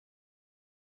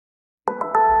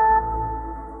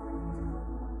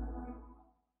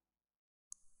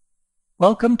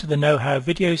Welcome to the Know-How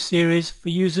video series for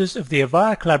users of the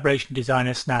Avaya Collaboration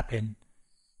Designer snap-in.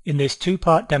 In this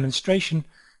two-part demonstration,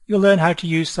 you'll learn how to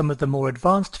use some of the more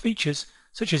advanced features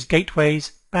such as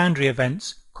gateways, boundary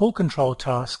events, call control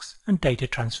tasks, and data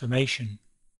transformation.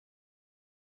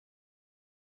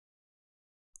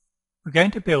 We're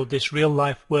going to build this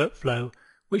real-life workflow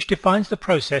which defines the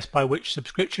process by which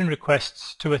subscription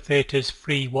requests to a theatre's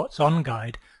free What's On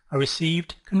guide are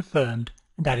received, confirmed,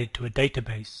 and added to a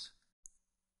database.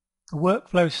 The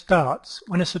workflow starts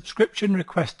when a subscription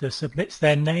requester submits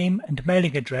their name and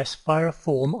mailing address via a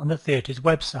form on the theatre's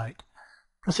website,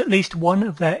 plus at least one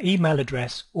of their email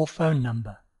address or phone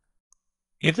number.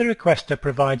 If the requester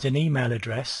provides an email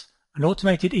address, an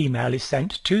automated email is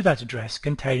sent to that address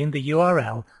containing the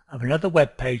URL of another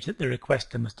web page that the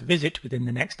requester must visit within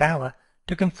the next hour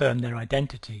to confirm their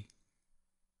identity.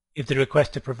 If the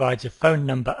requester provides a phone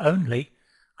number only,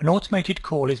 an automated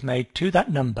call is made to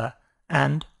that number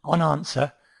and, on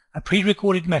answer, a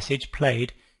pre-recorded message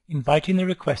played inviting the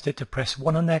requester to press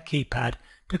 1 on their keypad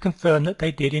to confirm that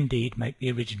they did indeed make the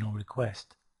original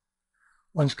request.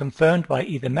 Once confirmed by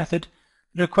either method,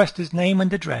 the requester's name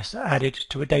and address are added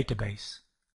to a database.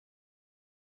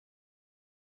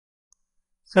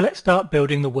 So let's start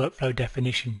building the workflow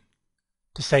definition.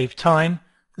 To save time,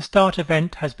 the start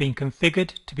event has been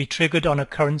configured to be triggered on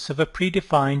occurrence of a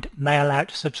predefined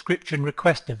mail-out subscription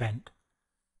request event.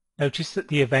 Notice that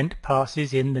the event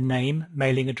passes in the name,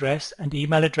 mailing address, and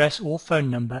email address or phone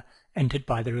number entered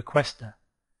by the requester.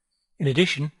 In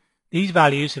addition, these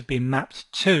values have been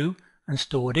mapped to and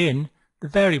stored in the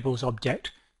variables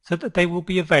object so that they will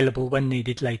be available when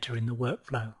needed later in the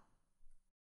workflow.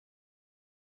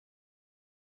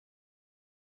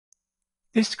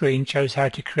 This screen shows how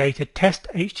to create a test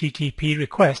HTTP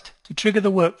request to trigger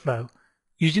the workflow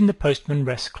using the Postman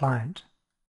REST client.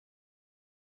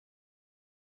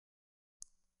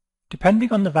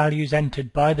 Depending on the values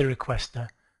entered by the requester,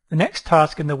 the next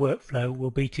task in the workflow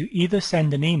will be to either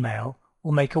send an email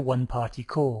or make a one-party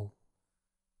call.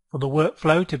 For the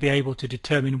workflow to be able to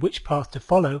determine which path to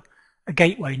follow, a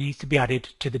gateway needs to be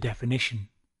added to the definition.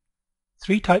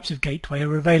 3 types of gateway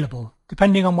are available,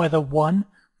 depending on whether one,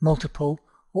 multiple,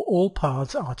 or all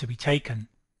paths are to be taken.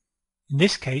 In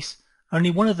this case, only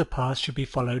one of the paths should be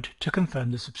followed to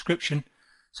confirm the subscription,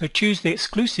 so choose the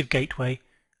exclusive gateway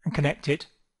and connect it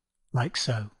like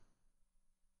so.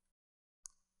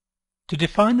 To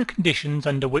define the conditions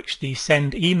under which the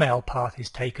send email path is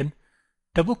taken,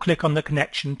 double-click on the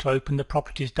connection to open the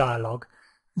Properties dialog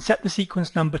and set the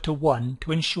sequence number to 1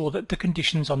 to ensure that the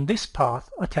conditions on this path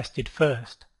are tested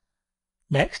first.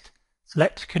 Next,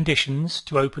 select Conditions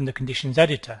to open the Conditions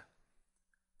editor.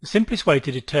 The simplest way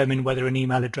to determine whether an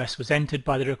email address was entered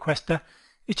by the requester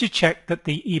is to check that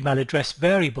the email address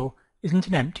variable isn't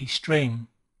an empty string.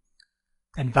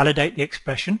 Then validate the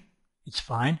expression, it's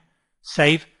fine,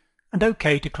 save, and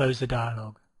OK to close the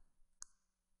dialog.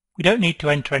 We don't need to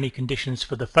enter any conditions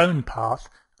for the phone path,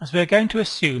 as we are going to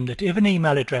assume that if an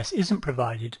email address isn't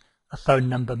provided, a phone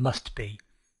number must be,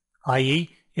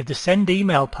 i.e. if the send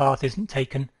email path isn't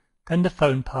taken, then the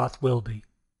phone path will be.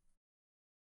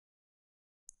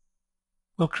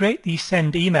 We'll create the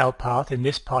send email path in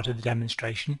this part of the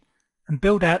demonstration and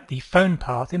build out the phone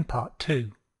path in part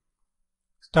 2.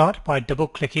 Start by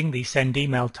double-clicking the Send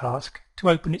Email task to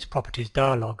open its Properties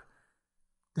dialog.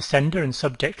 The sender and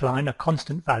subject line are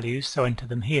constant values, so enter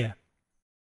them here.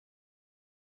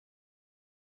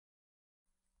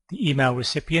 The email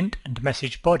recipient and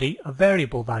message body are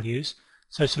variable values,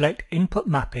 so select Input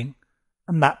Mapping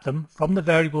and map them from the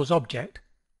variables object,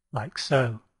 like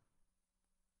so.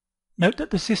 Note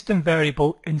that the system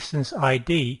variable instance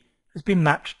ID has been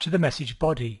mapped to the message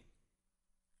body.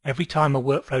 Every time a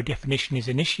workflow definition is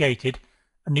initiated,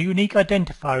 a unique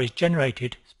identifier is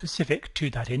generated specific to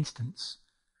that instance.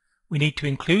 We need to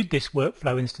include this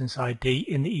workflow instance ID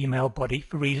in the email body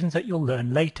for reasons that you'll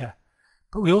learn later,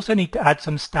 but we also need to add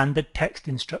some standard text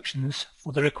instructions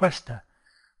for the requester,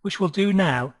 which we'll do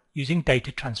now using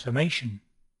data transformation.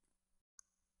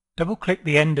 Double-click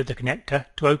the end of the connector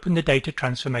to open the data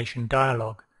transformation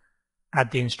dialog. Add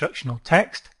the instructional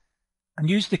text, and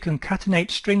use the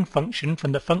concatenate string function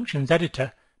from the functions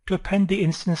editor to append the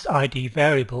instance ID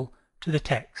variable to the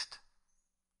text.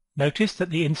 Notice that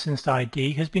the instance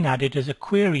ID has been added as a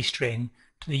query string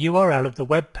to the URL of the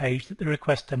web page that the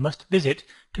requester must visit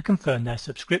to confirm their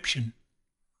subscription.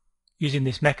 Using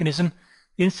this mechanism,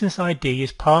 the instance ID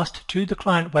is passed to the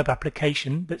client web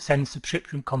application that sends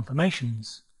subscription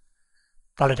confirmations.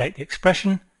 Validate the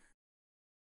expression,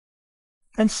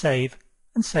 then save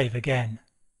and save again.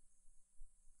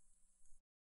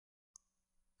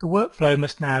 The workflow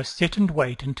must now sit and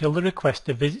wait until the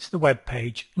requester visits the web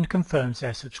page and confirms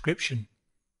their subscription.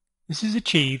 This is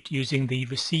achieved using the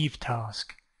Receive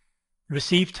task. The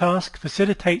Receive task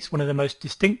facilitates one of the most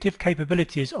distinctive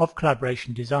capabilities of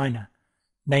Collaboration Designer,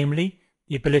 namely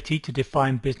the ability to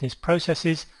define business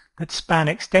processes that span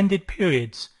extended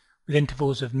periods with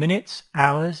intervals of minutes,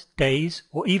 hours, days,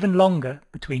 or even longer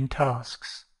between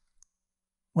tasks.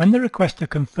 When the requester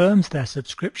confirms their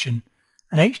subscription,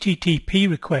 an HTTP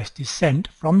request is sent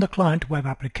from the client web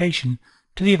application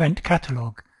to the event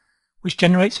catalog, which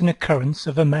generates an occurrence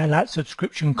of a mail-out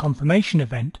subscription confirmation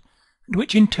event, and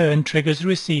which in turn triggers a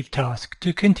Receive task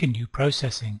to continue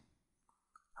processing.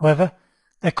 However,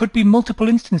 there could be multiple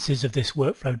instances of this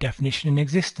workflow definition in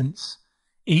existence,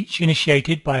 each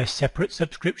initiated by a separate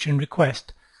subscription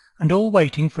request and all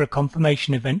waiting for a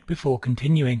confirmation event before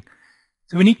continuing.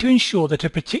 So we need to ensure that a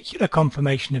particular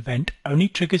confirmation event only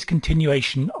triggers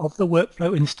continuation of the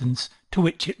workflow instance to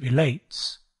which it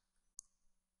relates.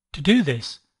 To do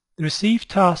this, the Receive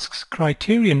Tasks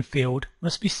criterion field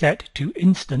must be set to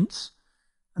Instance,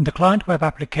 and the client web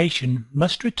application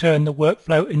must return the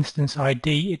workflow instance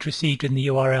ID it received in the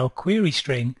URL query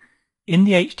string in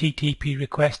the HTTP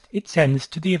request it sends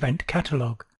to the event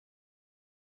catalog.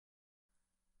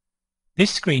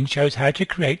 This screen shows how to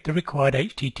create the required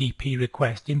HTTP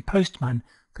request in Postman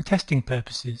for testing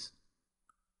purposes.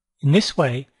 In this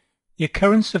way, the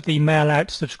occurrence of the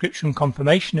mail-out subscription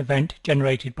confirmation event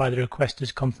generated by the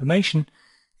requester's confirmation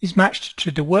is matched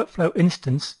to the workflow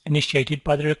instance initiated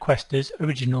by the requester's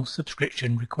original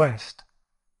subscription request.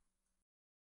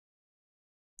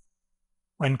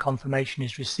 When confirmation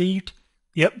is received,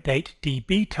 the Update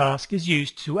DB task is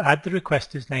used to add the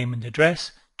requester's name and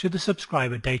address to the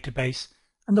subscriber database,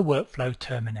 and the workflow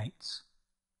terminates.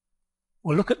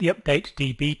 We'll look at the Update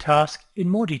DB task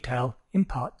in more detail in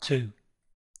Part 2.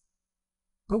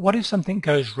 But what if something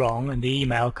goes wrong and the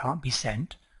email can't be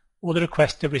sent, or the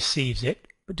requester receives it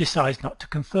but decides not to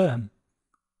confirm?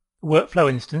 The workflow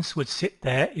instance would sit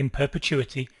there in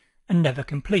perpetuity and never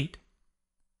complete.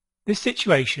 This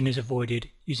situation is avoided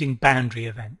using boundary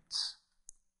events.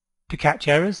 To catch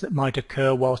errors that might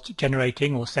occur whilst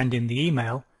generating or sending the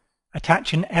email,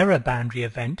 attach an error boundary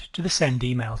event to the Send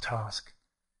Email task.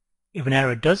 If an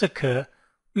error does occur,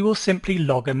 we will simply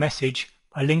log a message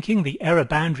by linking the error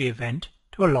boundary event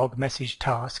to a log message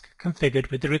task configured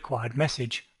with the required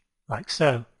message, like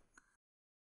so.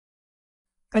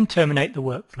 Then terminate the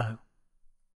workflow.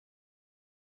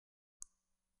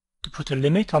 To put a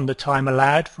limit on the time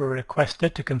allowed for a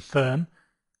requester to confirm,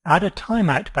 add a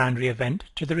timeout boundary event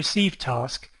to the Receive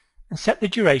task and set the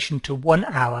duration to 1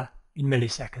 hour in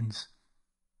milliseconds.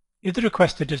 If the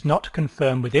requester does not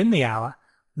confirm within the hour,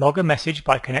 log a message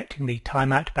by connecting the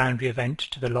timeout boundary event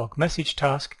to the log message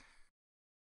task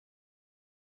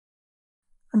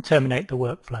and terminate the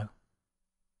workflow.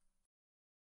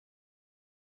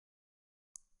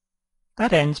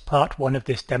 That ends Part 1 of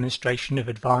this demonstration of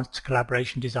Advanced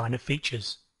Collaboration Designer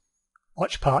features.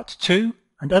 Watch Part 2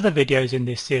 and other videos in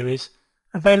this series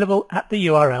available at the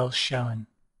URLs shown.